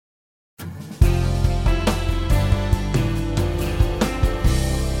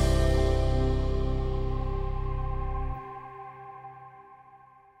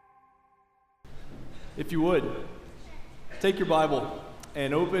If you would, take your Bible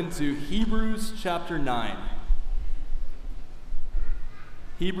and open to Hebrews chapter 9.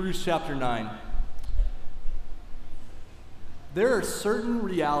 Hebrews chapter 9. There are certain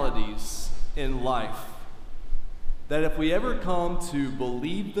realities in life that if we ever come to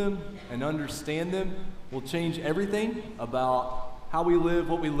believe them and understand them, will change everything about how we live,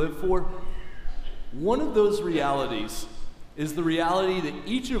 what we live for. One of those realities is the reality that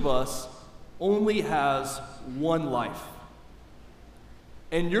each of us only has one life.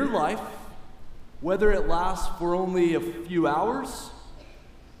 And your life, whether it lasts for only a few hours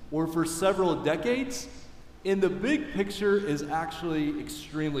or for several decades, in the big picture is actually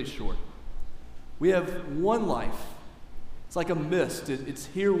extremely short. We have one life. It's like a mist. It's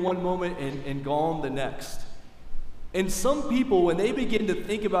here one moment and gone the next. And some people, when they begin to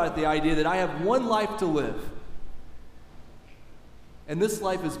think about the idea that I have one life to live, and this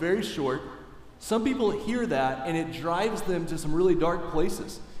life is very short, some people hear that and it drives them to some really dark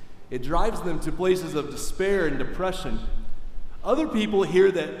places. It drives them to places of despair and depression. Other people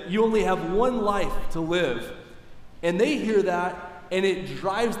hear that you only have one life to live, and they hear that and it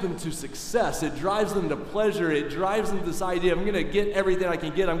drives them to success. It drives them to pleasure. It drives them to this idea, I'm going to get everything I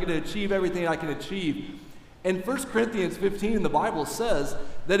can get. I'm going to achieve everything I can achieve. And 1 Corinthians 15 in the Bible says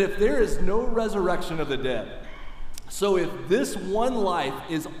that if there is no resurrection of the dead, so if this one life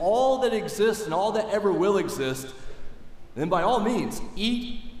is all that exists and all that ever will exist, then by all means,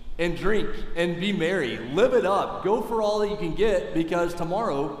 eat and drink and be merry. Live it up. Go for all that you can get, because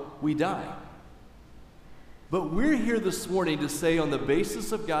tomorrow we die. But we're here this morning to say, on the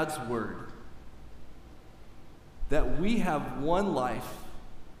basis of God's word, that we have one life,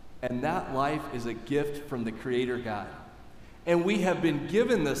 and that life is a gift from the Creator God. And we have been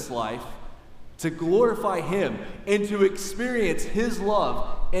given this life to glorify Him and to experience His love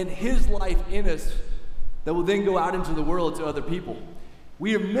and His life in us that will then go out into the world to other people.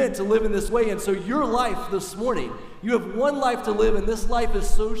 We are meant to live in this way, and so your life this morning, you have one life to live, and this life is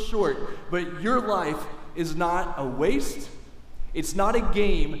so short, but your life is not a waste, it's not a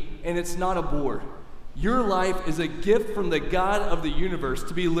game, and it's not a bore. Your life is a gift from the God of the universe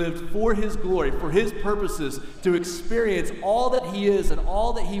to be lived for His glory, for His purposes, to experience all that He is and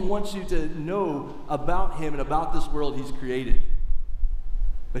all that He wants you to know about Him and about this world He's created.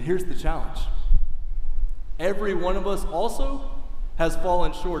 But here's the challenge. Every one of us also has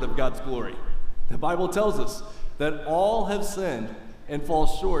fallen short of God's glory. The Bible tells us that all have sinned and fall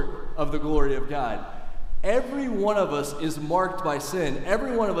short of the glory of God. Every one of us is marked by sin.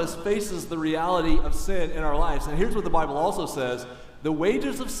 Every one of us faces the reality of sin in our lives. And here's what the Bible also says: the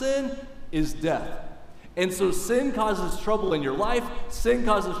wages of sin is death. And so sin causes trouble in your life, sin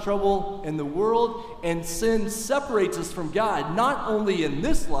causes trouble in the world, and sin separates us from God, not only in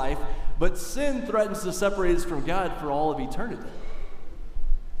this life, but sin threatens to separate us from God for all of eternity.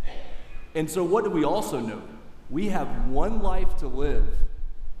 And so what do we also know? We have one life to live,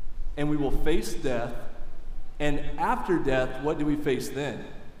 and we will face death. And after death, what do we face then?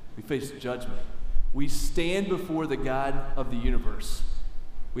 We face judgment. We stand before the God of the universe.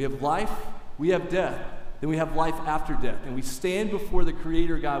 We have life, we have death, then we have life after death. And we stand before the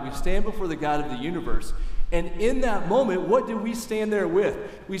Creator God. We stand before the God of the universe. And in that moment, what do we stand there with?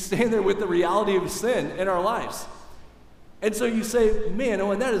 We stand there with the reality of sin in our lives. And so you say, man,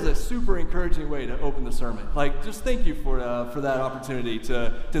 Owen, that is a super encouraging way to open the sermon. Like, just thank you for that opportunity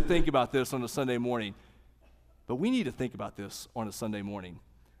to think about this on a Sunday morning. But we need to think about this on a Sunday morning.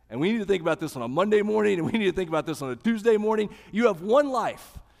 And we need to think about this on a Monday morning, and we need to think about this on a Tuesday morning. You have one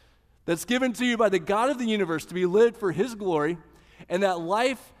life that's given to you by the God of the universe to be lived for His glory, and that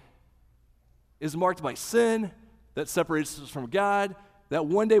life is marked by sin that separates us from God, that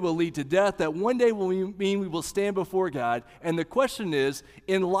one day will lead to death, that one day will mean we will stand before God. And the question is,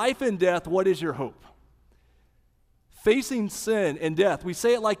 in life and death, what is your hope? Facing sin and death, we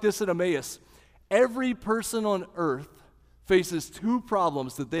say it like this at Emmaus: every person on earth faces two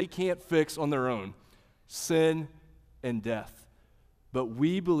problems that they can't fix on their own: sin and death. But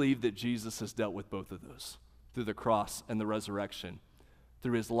we believe that Jesus has dealt with both of those through the cross and the resurrection,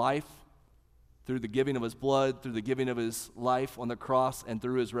 through His life, through the giving of His blood, through the giving of His life on the cross, and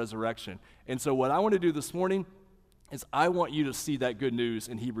through His resurrection. And so what I want to do this morning is I want you to see that good news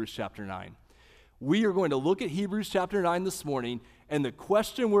in Hebrews chapter 9. We are going to look at Hebrews chapter 9 this morning, and the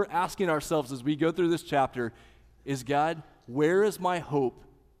question we're asking ourselves as we go through this chapter is, God, where is my hope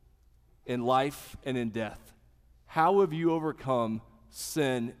in life and in death? How have you overcome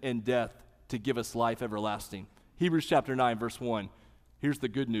sin and death to give us life everlasting? Hebrews chapter 9, verse 1. Here's the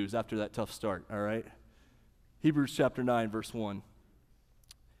good news after that tough start, all right? Hebrews chapter 9, verse 1.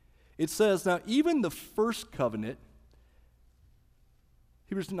 It says, now even the first covenant,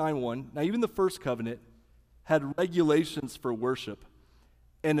 Hebrews 9:1, now even the first covenant had regulations for worship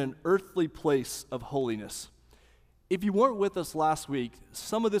and an earthly place of holiness. If you weren't with us last week,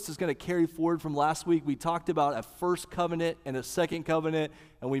 some of this is going to carry forward from last week. We talked about a first covenant and a second covenant,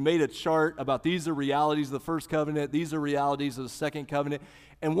 and we made a chart about these are realities of the first covenant, these are realities of the second covenant.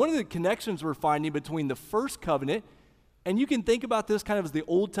 And one of the connections we're finding between the first covenant, and you can think about this kind of as the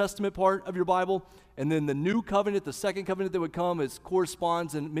Old Testament part of your Bible, and then the new covenant, the second covenant that would come,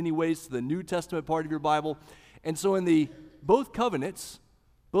 corresponds in many ways to the New Testament part of your Bible. And so in both covenants,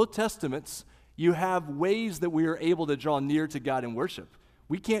 both testaments, you have ways that we are able to draw near to God in worship.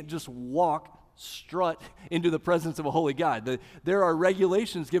 We can't just strut into the presence of a holy God. There are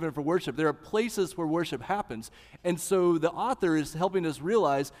regulations given for worship. There are places where worship happens. And so the author is helping us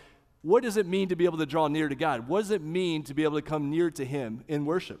realize, what does it mean to be able to draw near to God? What does it mean to be able to come near to him in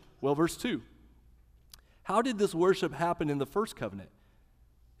worship? Well, verse 2. How did this worship happen in the first covenant?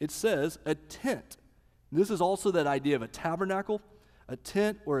 It says a tent. This is also that idea of a tabernacle. A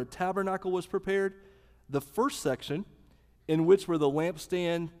tent or a tabernacle was prepared. The first section, in which were the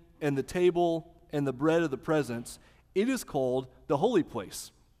lampstand and the table and the bread of the presence, it is called the holy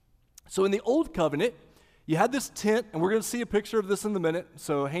place. So in the old covenant, you had this tent, and we're going to see a picture of this in a minute,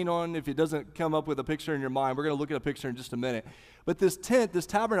 so hang on if it doesn't come up with a picture in your mind. We're going to look at a picture in just a minute. But this tent, this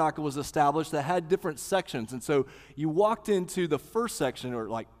tabernacle was established that had different sections, and so you walked into the first section, or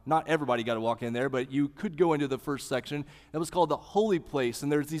like not everybody got to walk in there, but you could go into the first section. That was called the holy place,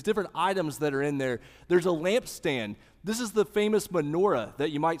 and there's these different items that are in there. There's a lampstand. This is the famous menorah that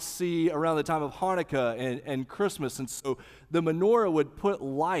you might see around the time of Hanukkah and Christmas. And so the menorah would put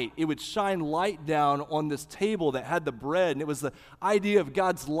light. It would shine light down on this table that had the bread. And it was the idea of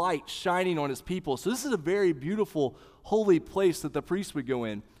God's light shining on his people. So this is a very beautiful, holy place that the priest would go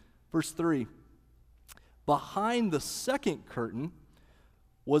in. Verse 3. Behind the second curtain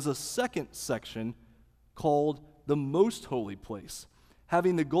was a second section called the most holy place,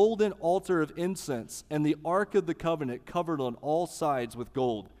 having the golden altar of incense and the ark of the covenant covered on all sides with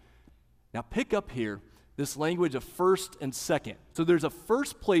gold. Now pick up here this language of first and second. So there's a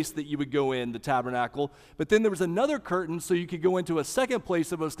first place that you would go in, the tabernacle, but then there was another curtain so you could go into a second place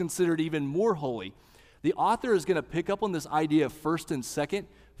that was considered even more holy. The author is going to pick up on this idea of first and second.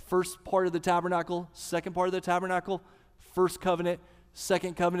 First part of the tabernacle, second part of the tabernacle, first covenant,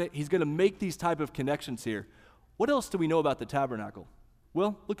 second covenant. He's going to make these type of connections here. What else do we know about the tabernacle?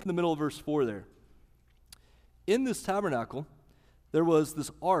 Well, look in the middle of verse 4 there. In this tabernacle, there was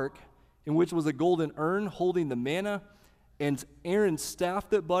this ark in which was a golden urn holding the manna and Aaron's staff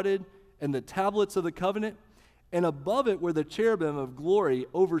that budded and the tablets of the covenant, and above it were the cherubim of glory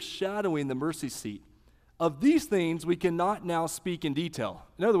overshadowing the mercy seat. Of these things we cannot now speak in detail.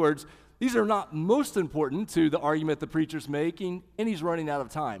 In other words, these are not most important to the argument the preacher's making, and he's running out of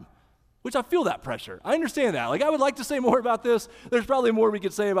time. Which I feel that pressure. I understand that. Like, I would like to say more about this. There's probably more we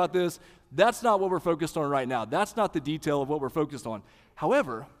could say about this. That's not what we're focused on right now. That's not the detail of what we're focused on.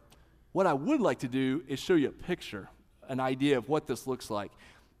 However, what I would like to do is show you a picture, an idea of what this looks like.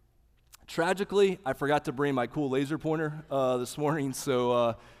 Tragically, I forgot to bring my cool laser pointer this morning,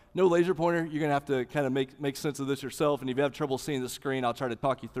 so no laser pointer. You're going to have to kind of make sense of this yourself, and if you have trouble seeing the screen, I'll try to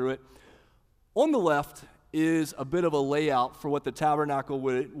talk you through it. On the left is a bit of a layout for what the tabernacle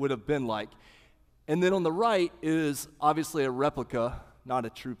would have been like. And then on the right is obviously a replica, not a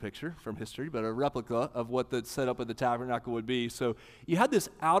true picture from history, but a replica of what the setup of the tabernacle would be. So you had this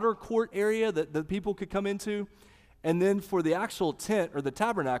outer court area that the people could come into, and then for the actual tent or the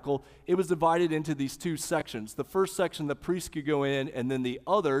tabernacle, it was divided into these two sections. The first section, the priest could go in, and then the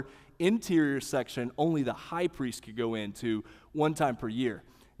other interior section, only the high priest could go into one time per year.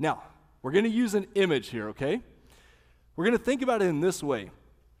 Now, we're going to use an image here, okay? We're going to think about it in this way.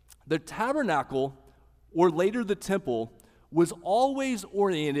 The tabernacle, or later the temple, was always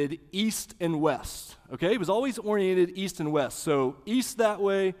oriented east and west, okay? It was always oriented east and west. So east that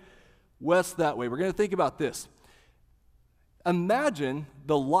way, west that way. We're going to think about this. Imagine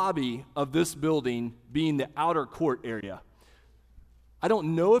the lobby of this building being the outer court area. I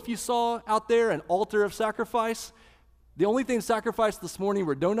don't know if you saw out there an altar of sacrifice. The only thing sacrificed this morning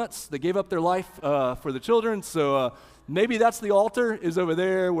were donuts. They gave up their life for the children, so maybe that's the altar is over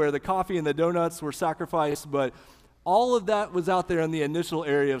there where the coffee and the donuts were sacrificed, but all of that was out there in the initial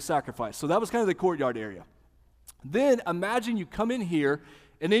area of sacrifice. So that was kind of the courtyard area. Then imagine you come in here,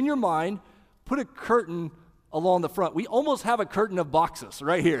 and in your mind, put a curtain along the front. We almost have a curtain of boxes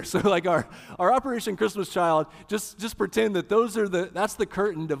right here. So like our Operation Christmas Child, just pretend that that's the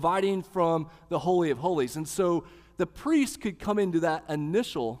curtain dividing from the Holy of Holies. And so the priest could come into that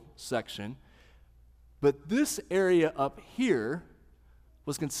initial section, but this area up here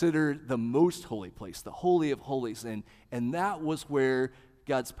was considered the most holy place, the Holy of Holies, and that was where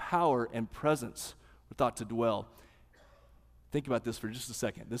God's power and presence were thought to dwell. Think about this for just a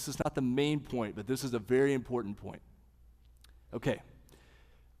second. This is not the main point, but this is a very important point. Okay,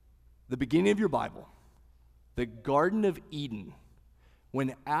 the beginning of your Bible, the Garden of Eden.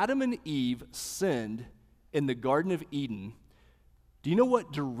 When Adam and Eve sinned in the Garden of Eden, do you know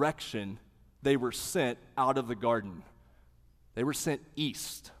what direction they were sent out of the garden? They were sent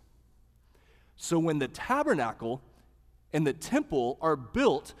east. So when the tabernacle and the temple are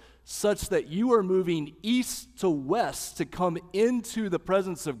built such that you are moving east to west to come into the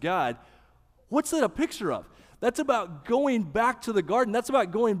presence of God, what's that a picture of? That's about going back to the garden. That's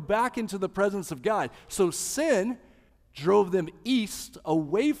about going back into the presence of God. So sin drove them east,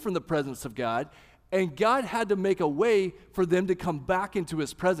 away from the presence of God, and God had to make a way for them to come back into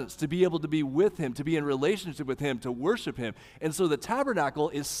his presence, to be able to be with him, to be in relationship with him, to worship him. And so the tabernacle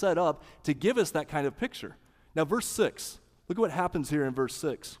is set up to give us that kind of picture. Now, verse 6, look at what happens here in verse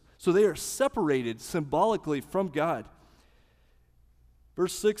 6. So they are separated symbolically from God.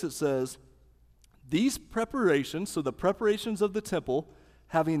 Verse 6, it says, these preparations, so the preparations of the temple,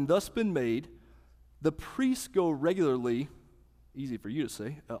 having thus been made, the priests go regularly, easy for you to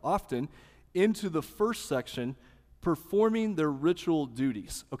say, often, into the first section, performing their ritual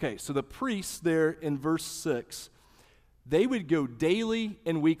duties. Okay, so the priests there in verse 6, they would go daily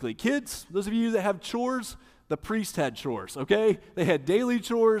and weekly. Kids, those of you that have chores, the priest had chores, okay? They had daily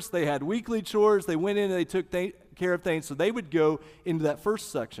chores, they had weekly chores, they went in and they took care of things, so they would go into that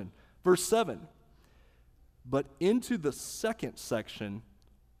first section. Verse 7, but into the second section,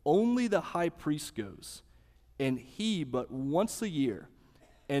 only the high priest goes, and he but once a year,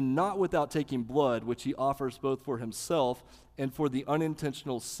 and not without taking blood, which he offers both for himself and for the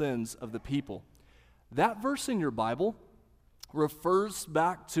unintentional sins of the people. That verse in your Bible refers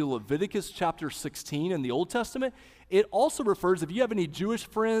back to Leviticus chapter 16 in the Old Testament. It also refers, if you have any Jewish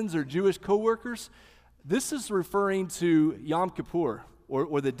friends or Jewish coworkers, this is referring to Yom Kippur,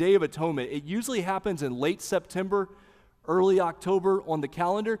 or the Day of Atonement. It usually happens in late September, early October on the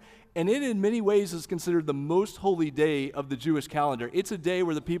calendar, and it in many ways is considered the most holy day of the Jewish calendar. It's a day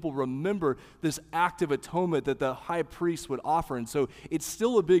where the people remember this act of atonement that the high priest would offer, and so it's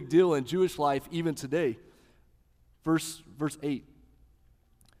still a big deal in Jewish life even today. Verse 8,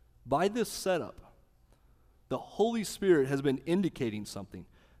 by this setup, the Holy Spirit has been indicating something.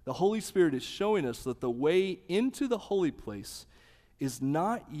 The Holy Spirit is showing us that the way into the holy place is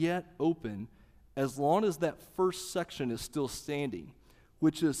not yet open as long as that first section is still standing,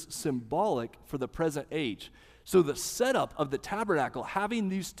 which is symbolic for the present age. So the setup of the tabernacle, having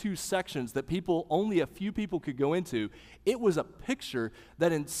these two sections that only a few people could go into, it was a picture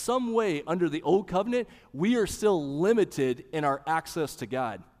that in some way under the old covenant, we are still limited in our access to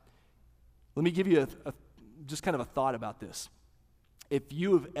God. Let me give you just kind of a thought about this. If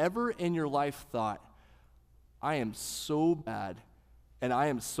you have ever in your life thought, I am so bad and I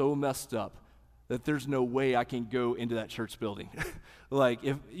am so messed up that there's no way I can go into that church building. Like,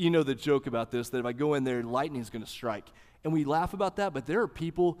 if you know the joke about this, that if I go in there, lightning's going to strike. And we laugh about that, but there are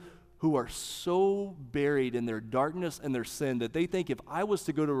people who are so buried in their darkness and their sin that they think if I was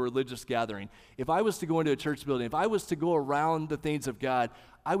to go to a religious gathering, if I was to go into a church building, if I was to go around the things of God,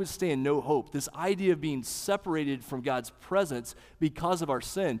 I would stay in no hope. This idea of being separated from God's presence because of our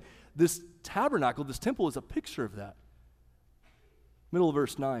sin, this tabernacle, this temple is a picture of that. Middle of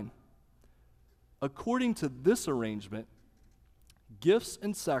verse 9. According to this arrangement, gifts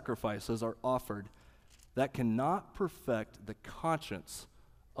and sacrifices are offered that cannot perfect the conscience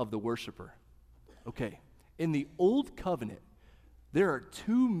of the worshiper. Okay, in the Old Covenant, there are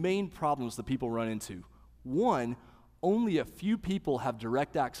two main problems that people run into. One, only a few people have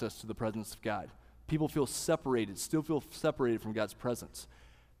direct access to the presence of God. People feel separated, still feel separated from God's presence.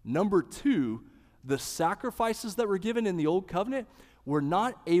 Number two, the sacrifices that were given in the Old Covenant were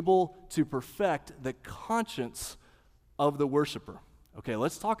not able to perfect the conscience of the worshiper. Okay,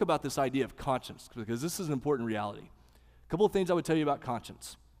 let's talk about this idea of conscience, because this is an important reality. A couple of things I would tell you about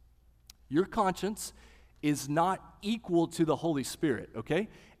conscience. Your conscience is not equal to the Holy Spirit, okay?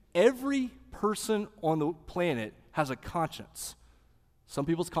 Every person on the planet has a conscience. Some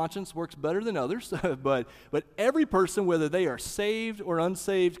people's conscience works better than others, but every person, whether they are saved or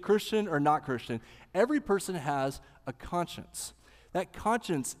unsaved, Christian or not Christian, every person has a conscience. That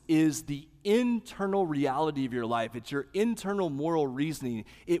conscience is the internal reality of your life. It's your internal moral reasoning.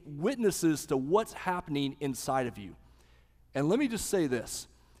 It witnesses to what's happening inside of you. And let me just say this.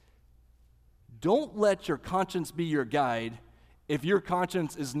 Don't let your conscience be your guide if your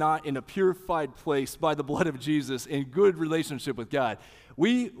conscience is not in a purified place by the blood of Jesus in good relationship with God.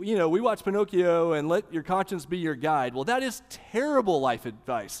 We watch Pinocchio and let your conscience be your guide. Well, that is terrible life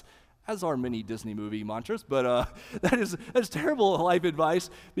advice, as are many Disney movie mantras, but that's terrible life advice,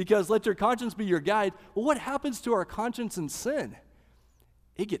 because let your conscience be your guide. Well, what happens to our conscience in sin?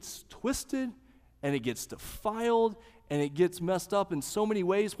 It gets twisted, and it gets defiled, and it gets messed up in so many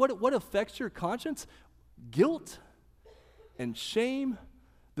ways. What affects your conscience? Guilt and shame,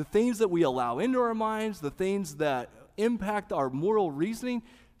 the things that we allow into our minds, the things that impact our moral reasoning.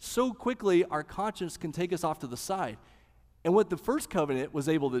 So quickly, our conscience can take us off to the side. And what the first covenant was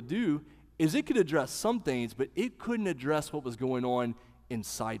able to do is it could address some things, but it couldn't address what was going on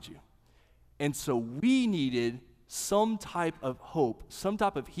inside you. And so we needed some type of hope, some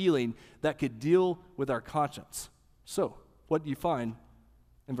type of healing that could deal with our conscience. So, what do you find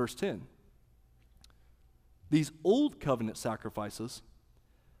in verse 10? These old covenant sacrifices,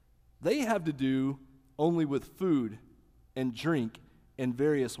 they have to do only with food and drink and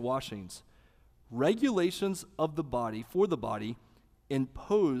various washings, regulations of the body, for the body,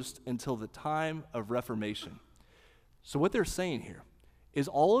 imposed until the time of Reformation. So what they're saying here is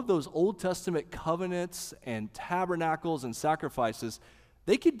all of those Old Testament covenants and tabernacles and sacrifices,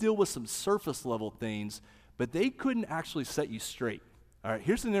 they could deal with some surface level things, but they couldn't actually set you straight. All right,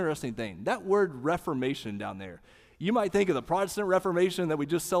 here's an interesting thing. That word Reformation down there, you might think of the Protestant Reformation that we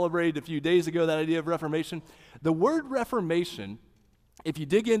just celebrated a few days ago, that idea of Reformation. The word Reformation, if you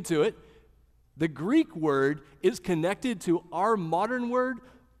dig into it, the Greek word is connected to our modern word,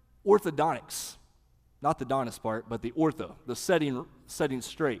 orthodontics. Not the donist part, but the ortho, the setting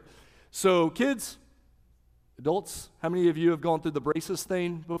straight. So kids, adults, how many of you have gone through the braces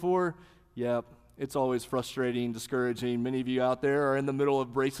thing before? Yep. It's always frustrating, discouraging. Many of you out there are in the middle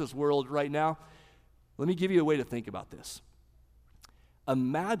of braces world right now. Let me give you a way to think about this.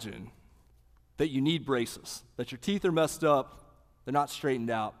 Imagine that you need braces, that your teeth are messed up, they're not straightened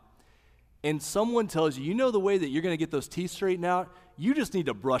out, and someone tells you, you know the way that you're going to get those teeth straightened out? You just need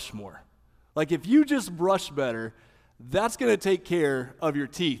to brush more. Like if you just brush better, that's going to take care of your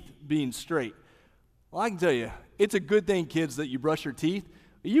teeth being straight. Well, I can tell you, it's a good thing, kids, that you brush your teeth.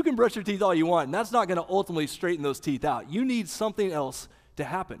 You can brush your teeth all you want, and that's not going to ultimately straighten those teeth out. You need something else to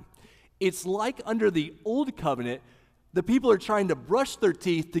happen. It's like under the old covenant, the people are trying to brush their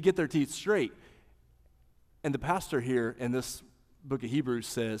teeth to get their teeth straight. And the pastor here in this book of Hebrews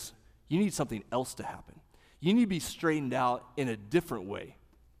says, you need something else to happen. You need to be straightened out in a different way.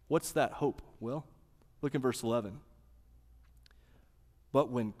 What's that hope? Well, look in verse 11. But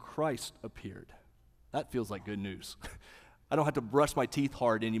when Christ appeared, that feels like good news. I don't have to brush my teeth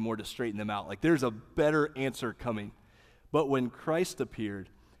hard anymore to straighten them out. Like there's a better answer coming. But when Christ appeared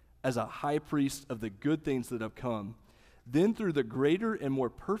as a high priest of the good things that have come, then through the greater and more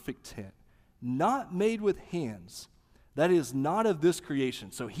perfect tent, not made with hands, that is not of this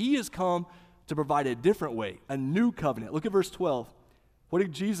creation. So he has come to provide a different way, a new covenant. Look at verse 12. What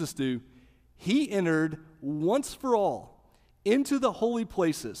did Jesus do? He entered once for all into the holy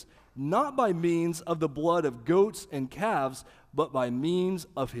places, not by means of the blood of goats and calves, but by means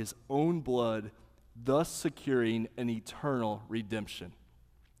of his own blood, thus securing an eternal redemption.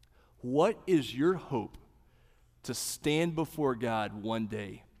 What is your hope to stand before God one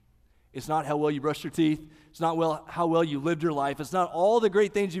day? It's not how well you brushed your teeth. It's not how well you lived your life. It's not all the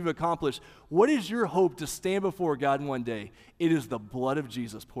great things you've accomplished. What is your hope to stand before God one day? It is the blood of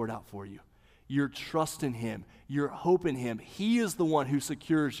Jesus poured out for you. Your trust in him, your hope in him. He is the one who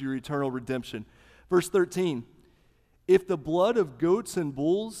secures your eternal redemption. Verse 13, if the blood of goats and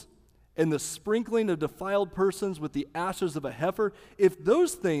bulls and the sprinkling of defiled persons with the ashes of a heifer, if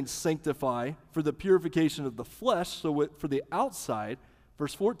those things sanctify for the purification of the flesh, so for the outside,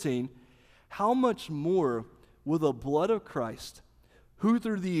 verse 14, how much more will the blood of Christ, who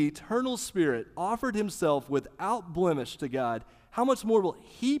through the eternal Spirit offered himself without blemish to God, how much more will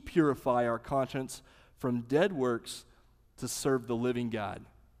he purify our conscience from dead works to serve the living God?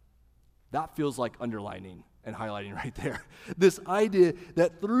 That feels like underlining and highlighting right there. This idea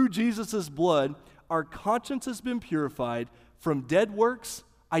that through Jesus' blood, our conscience has been purified from dead works,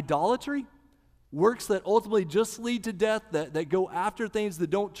 idolatry, works that ultimately just lead to death, that go after things that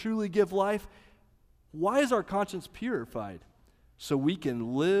don't truly give life. Why is our conscience purified? So we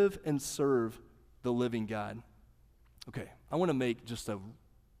can live and serve the living God. Okay, I want to make just a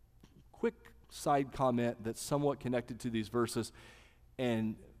quick side comment that's somewhat connected to these verses,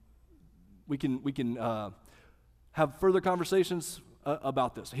 and we can have further conversations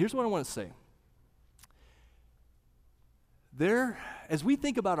about this. Here's what I want to say. As we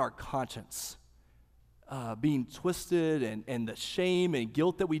think about our conscience, being twisted and the shame and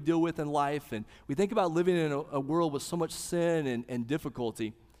guilt that we deal with in life, and we think about living in a world with so much sin and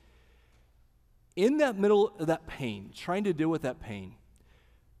difficulty, in that middle of that pain, trying to deal with that pain,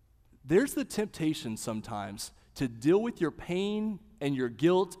 there's the temptation sometimes to deal with your pain and your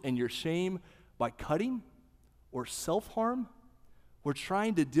guilt and your shame by cutting or self-harm. We're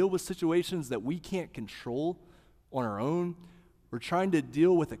trying to deal with situations that we can't control on our own. We're trying to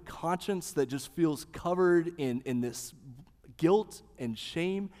deal with a conscience that just feels covered in this guilt and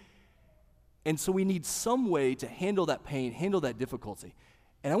shame. And so we need some way to handle that pain, handle that difficulty.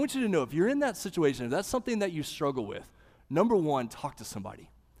 And I want you to know, if you're in that situation, if that's something that you struggle with, number one, talk to somebody.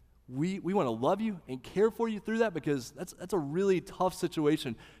 We want to love you and care for you through that, because that's a really tough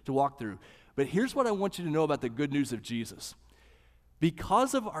situation to walk through. But here's what I want you to know about the good news of Jesus.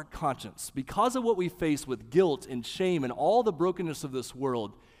 Because of our conscience, because of what we face with guilt and shame and all the brokenness of this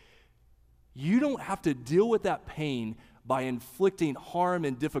world, you don't have to deal with that pain by inflicting harm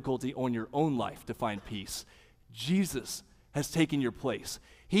and difficulty on your own life to find peace. Jesus has taken your place.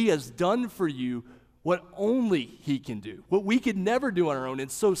 He has done for you what only He can do, what we could never do on our own.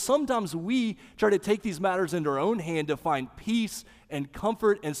 And so sometimes we try to take these matters into our own hand to find peace and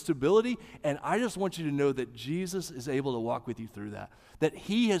comfort and stability. And I just want you to know that Jesus is able to walk with you through that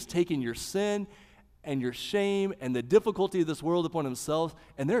He has taken your sin and your shame and the difficulty of this world upon Himself,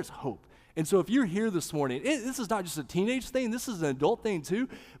 and there's hope. And so if you're here this morning, this is not just a teenage thing, this is an adult thing too,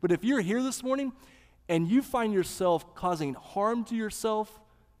 but if you're here this morning and you find yourself causing harm to yourself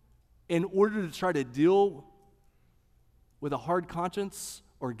in order to try to deal with a hard conscience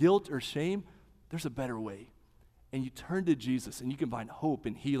or guilt or shame, there's a better way. And you turn to Jesus and you can find hope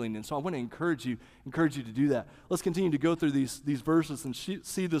and healing. And so I want to encourage you to do that. Let's continue to go through these verses and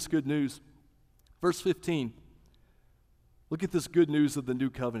see this good news. Verse 15. Look at this good news of the new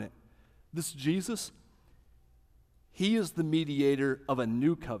covenant. This Jesus, He is the mediator of a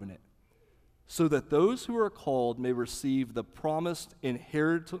new covenant, so that those who are called may receive the promised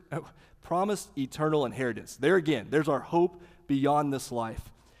eternal inheritance. There again, there's our hope beyond this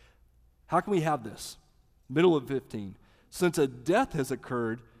life. How can we have this? Middle of 15. Since a death has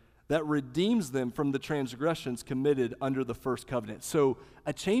occurred that redeems them from the transgressions committed under the first covenant. So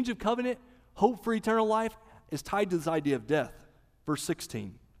a change of covenant, hope for eternal life, is tied to this idea of death. Verse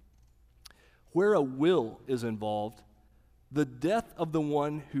 16. Where a will is involved, the death of the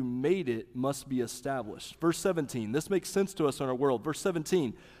one who made it must be established. Verse 17, this makes sense to us in our world. Verse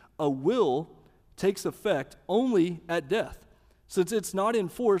 17, a will takes effect only at death, since it's not in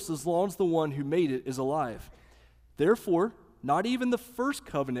force as long as the one who made it is alive. Therefore, not even the first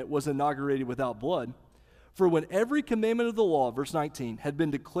covenant was inaugurated without blood. For when every commandment of the law, verse 19, had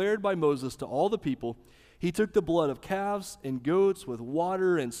been declared by Moses to all the people, he took the blood of calves and goats with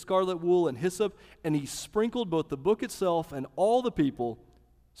water and scarlet wool and hyssop, and he sprinkled both the book itself and all the people,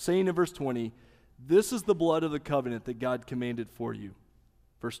 saying in verse 20, this is the blood of the covenant that God commanded for you.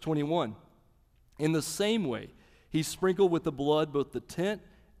 Verse 21, in the same way, he sprinkled with the blood both the tent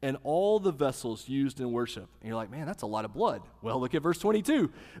and all the vessels used in worship. And you're like, man, that's a lot of blood. Well, look at verse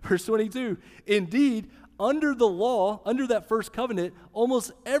 22. Verse 22, indeed, under the law, under that first covenant,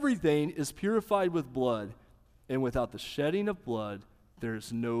 almost everything is purified with blood. And without the shedding of blood, there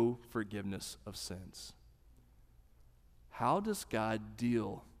is no forgiveness of sins. How does God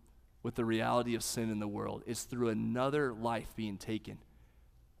deal with the reality of sin in the world? It's through another life being taken.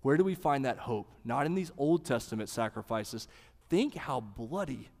 Where do we find that hope? Not in these Old Testament sacrifices. Think how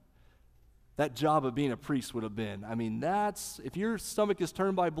bloody that job of being a priest would have been. I mean, if your stomach is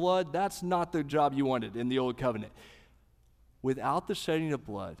turned by blood, that's not the job you wanted in the Old Covenant. Without the shedding of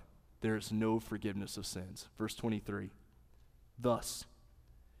blood, there is no forgiveness of sins. Verse 23, thus,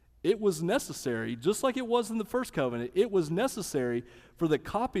 it was necessary, just like it was in the first covenant, it was necessary for the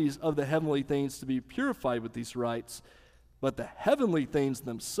copies of the heavenly things to be purified with these rites, but the heavenly things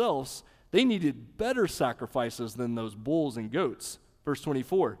themselves, they needed better sacrifices than those bulls and goats. Verse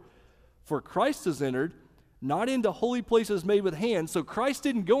 24, for Christ has entered, not into holy places made with hands. So Christ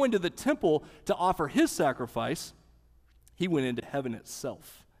didn't go into the temple to offer His sacrifice. He went into heaven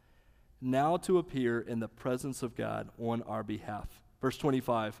itself, now to appear in the presence of God on our behalf. Verse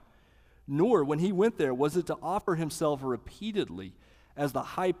 25, nor when He went there was it to offer Himself repeatedly, as the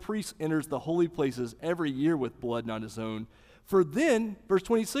high priest enters the holy places every year with blood not his own. For then, verse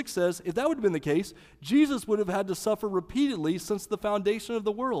 26 says, if that would have been the case, Jesus would have had to suffer repeatedly since the foundation of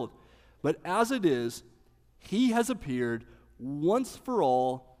the world. But as it is, He has appeared once for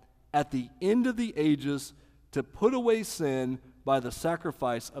all at the end of the ages to put away sin by the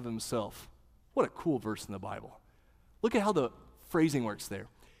sacrifice of Himself. What a cool verse in the Bible. Look at how the phrasing works there.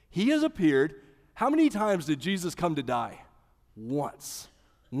 He has appeared How many times did Jesus come to die? Once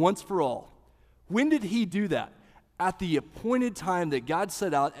for all. When did he do that? At the appointed time that God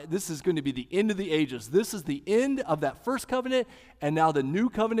set out. This is going to be the end of the ages. This is the end of that first covenant, and now the new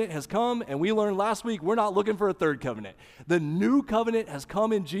covenant has come, and we learned last week we're not looking for a third covenant. The new covenant has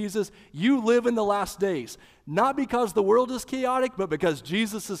come in Jesus. You live in the last days, not because the world is chaotic, but because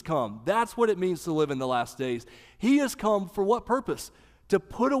Jesus has come. That's what it means to live in the last days. He has come for what purpose? To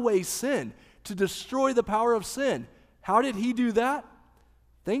put away sin, to destroy the power of sin. How did he do that?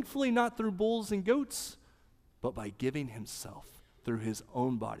 Thankfully, not through bulls and goats, but by giving himself through his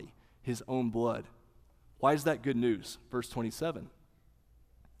own body, his own blood. Why is that good news? Verse 27.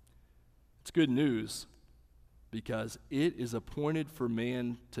 It's good news because it is appointed for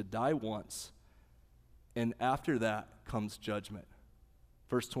man to die once, and after that comes judgment.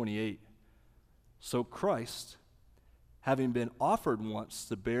 Verse 28. So Christ, having been offered once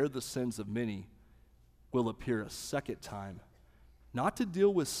to bear the sins of many, will appear a second time, not to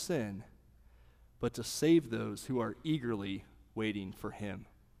deal with sin, but to save those who are eagerly waiting for him.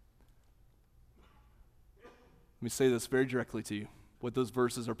 Let me say this very directly to you, what those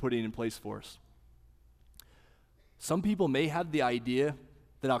verses are putting in place for us. Some people may have the idea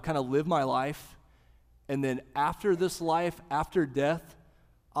that I'll kind of live my life, and then after this life, after death,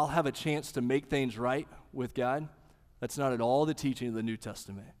 I'll have a chance to make things right with God. That's not at all the teaching of the New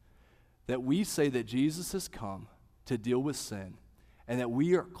Testament. That we say that Jesus has come to deal with sin, and that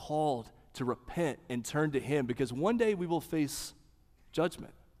we are called to repent and turn to him, because one day we will face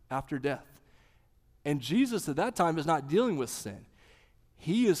judgment after death. And Jesus at that time is not dealing with sin.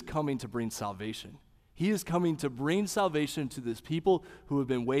 He is coming to bring salvation. He is coming to bring salvation to this people who have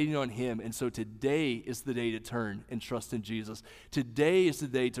been waiting on him. And so today is the day to turn and trust in Jesus. Today is the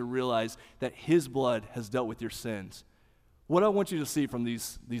day to realize that his blood has dealt with your sins. What I want you to see from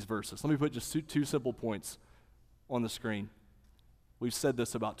these verses, let me put just two simple points on the screen. We've said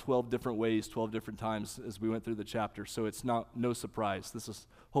this about 12 different ways, 12 different times as we went through the chapter, so it's no surprise. This is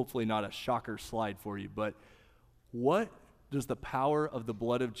hopefully not a shocker slide for you, but what does the power of the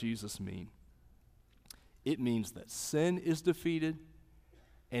blood of Jesus mean? It means that sin is defeated,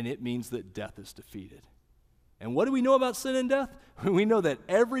 and it means that death is defeated. And what do we know about sin and death? We know that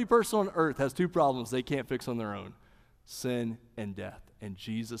every person on earth has two problems they can't fix on their own: sin and death, and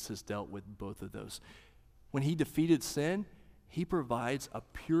Jesus has dealt with both of those. When he defeated sin, he provides a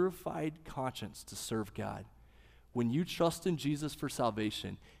purified conscience to serve God. When you trust in Jesus for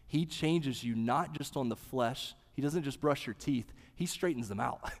salvation, he changes you not just on the flesh. He doesn't just brush your teeth. He straightens them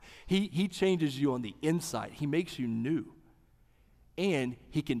out. He changes you on the inside. He makes you new. And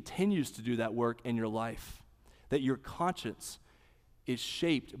he continues to do that work in your life, that your conscience is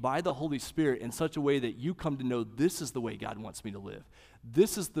shaped by the Holy Spirit in such a way that you come to know this is the way God wants me to live.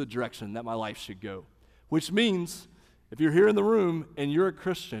 This is the direction that my life should go, which means if you're here in the room and you're a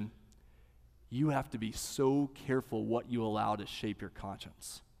Christian, you have to be so careful what you allow to shape your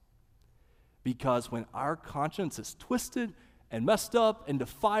conscience. Because when our conscience is twisted and messed up and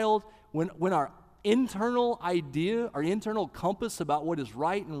defiled, when our internal idea, our internal compass about what is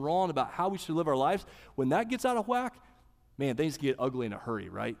right and wrong, about how we should live our lives, when that gets out of whack, man, things get ugly in a hurry,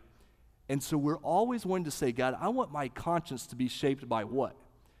 right? And so we're always wanting to say, God, I want my conscience to be shaped by what?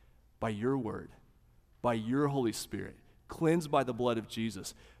 By your word, by your Holy Spirit, cleansed by the blood of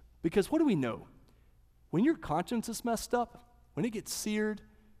Jesus. Because what do we know? When your conscience is messed up, when it gets seared,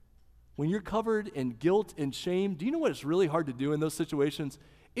 when you're covered in guilt and shame, do you know what it's really hard to do in those situations?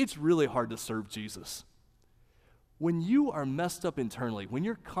 It's really hard to serve Jesus. When you are messed up internally, when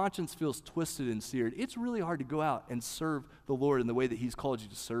your conscience feels twisted and seared, it's really hard to go out and serve the Lord in the way that he's called you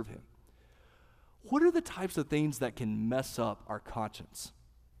to serve him. What are the types of things that can mess up our conscience?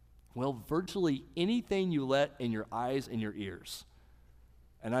 Well, virtually anything you let in your eyes and your ears.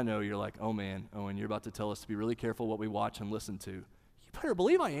 And I know you're like, oh man, Owen, you're about to tell us to be really careful what we watch and listen to. You better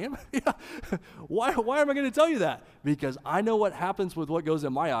believe I am. Why am I going to tell you that? Because I know what happens with what goes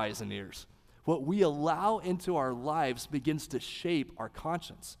in my eyes and ears. What we allow into our lives begins to shape our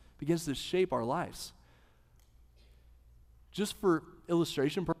conscience, begins to shape our lives. Just for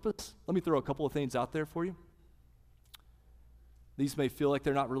illustration purpose, let me throw a couple of things out there for you. These may feel like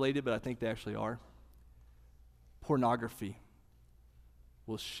they're not related, but I think they actually are. Pornography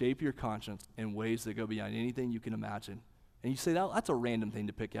will shape your conscience in ways that go beyond anything you can imagine. And you say, that's a random thing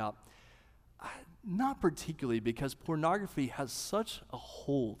to pick out. Not particularly, because pornography has such a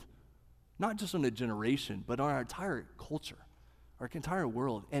hold, not just on a generation, but on our entire culture, our entire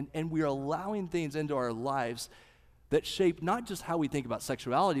world. And we are allowing things into our lives that shape not just how we think about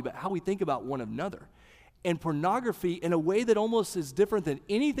sexuality, but how we think about one another. And pornography, in a way that almost is different than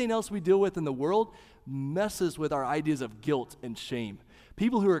anything else we deal with in the world, messes with our ideas of guilt and shame.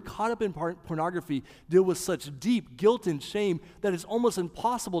 People who are caught up in pornography deal with such deep guilt and shame that it's almost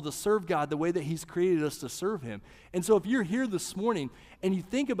impossible to serve God the way that He's created us to serve Him. And so if you're here this morning and you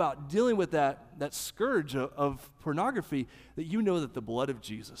think about dealing with that scourge of pornography, that you know that the blood of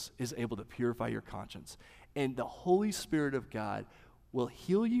Jesus is able to purify your conscience. And the Holy Spirit of God will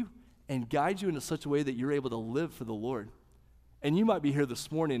heal you and guide you in such a way that you're able to live for the Lord. And you might be here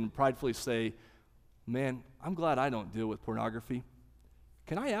this morning and pridefully say, man, I'm glad I don't deal with pornography.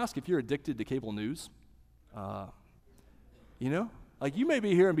 Can I ask if you're addicted to cable news? Like you may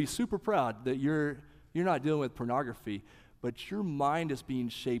be here and be super proud that you're not dealing with pornography, but your mind is being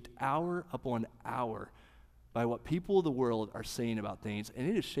shaped hour upon hour by what people of the world are saying about things, and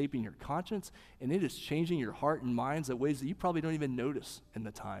it is shaping your conscience, and it is changing your heart and minds in ways that you probably don't even notice in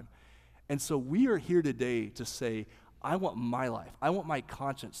the time. And so we are here today to say, I want my life, I want my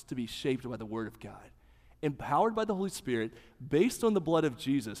conscience to be shaped by the Word of God, empowered by the Holy Spirit, based on the blood of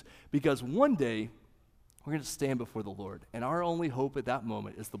Jesus, because one day we're going to stand before the Lord, and our only hope at that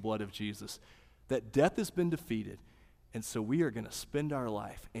moment is the blood of Jesus, that death has been defeated, and so we are going to spend our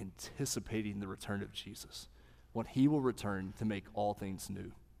life anticipating the return of Jesus, when He will return to make all things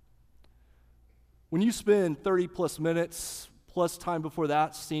new. When you spend 30 plus minutes, plus time before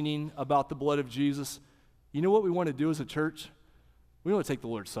that, singing about the blood of Jesus, you know what we want to do as a church? We want to take the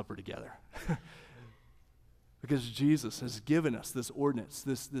Lord's Supper together. Because Jesus has given us this ordinance,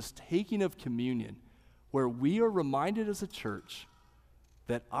 this taking of communion, where we are reminded as a church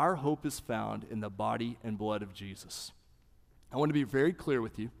that our hope is found in the body and blood of Jesus. I want to be very clear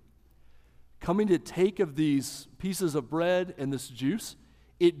with you. Coming to take of these pieces of bread and this juice,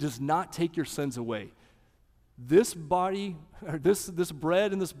 it does not take your sins away. This body, or this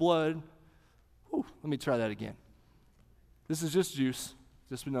bread and this blood, let me try that again. This is just juice,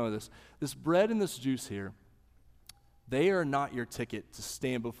 just know this. This bread and this juice here, they are not your ticket to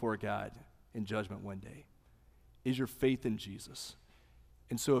stand before God in judgment one day. Is your faith in Jesus.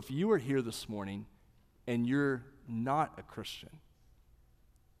 And so if you are here this morning and you're not a Christian,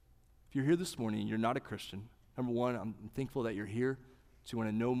 if you're here this morning and you're not a Christian, number one, I'm thankful that you're here, so you want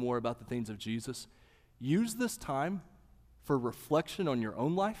to know more about the things of Jesus. Use this time for reflection on your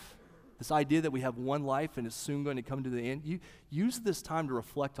own life. This idea that we have one life and it's soon going to come to the end. Use this time to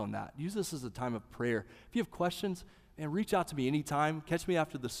reflect on that. Use this as a time of prayer. If you have questions, man, reach out to me anytime. Catch me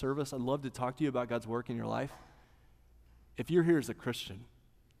after the service. I'd love to talk to you about God's work in your life. If you're here as a Christian,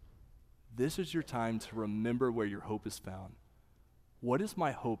 this is your time to remember where your hope is found. What is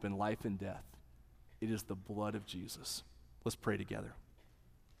my hope in life and death? It is the blood of Jesus. Let's pray together.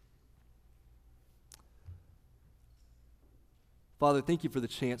 Father, thank you for the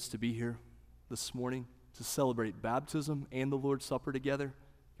chance to be here this morning to celebrate baptism and the Lord's Supper together.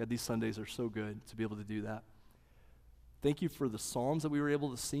 God, these Sundays are so good to be able to do that. Thank you for the psalms that we were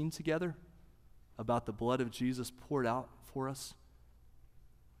able to sing together about the blood of Jesus poured out for us.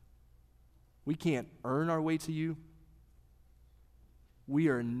 We can't earn our way to you. We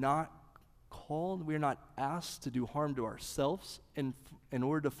are not called, we are not asked to do harm to ourselves in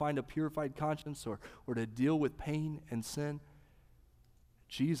order to find a purified conscience or to deal with pain and sin.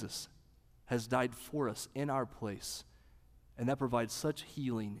 Jesus has died for us in our place, and that provides such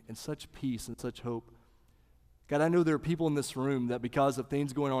healing and such peace and such hope. God, I know there are people in this room that because of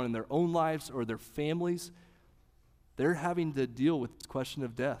things going on in their own lives or their families, they're having to deal with this question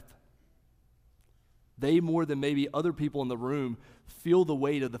of death. They, more than maybe other people in the room, feel the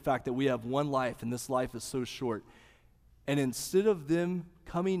weight of the fact that we have one life and this life is so short. And instead of them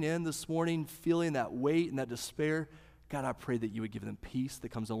coming in this morning feeling that weight and that despair, God, I pray that you would give them peace that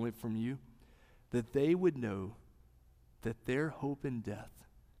comes only from you, that they would know that their hope in death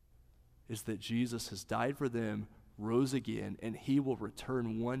is that Jesus has died for them, rose again, and he will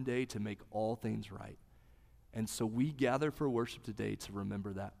return one day to make all things right. And so we gather for worship today to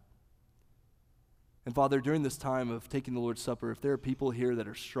remember that. And Father, during this time of taking the Lord's Supper, if there are people here that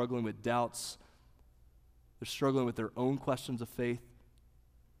are struggling with doubts, they're struggling with their own questions of faith,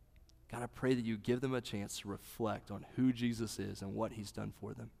 God, I pray that you give them a chance to reflect on who Jesus is and what he's done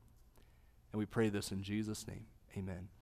for them. And we pray this in Jesus' name. Amen.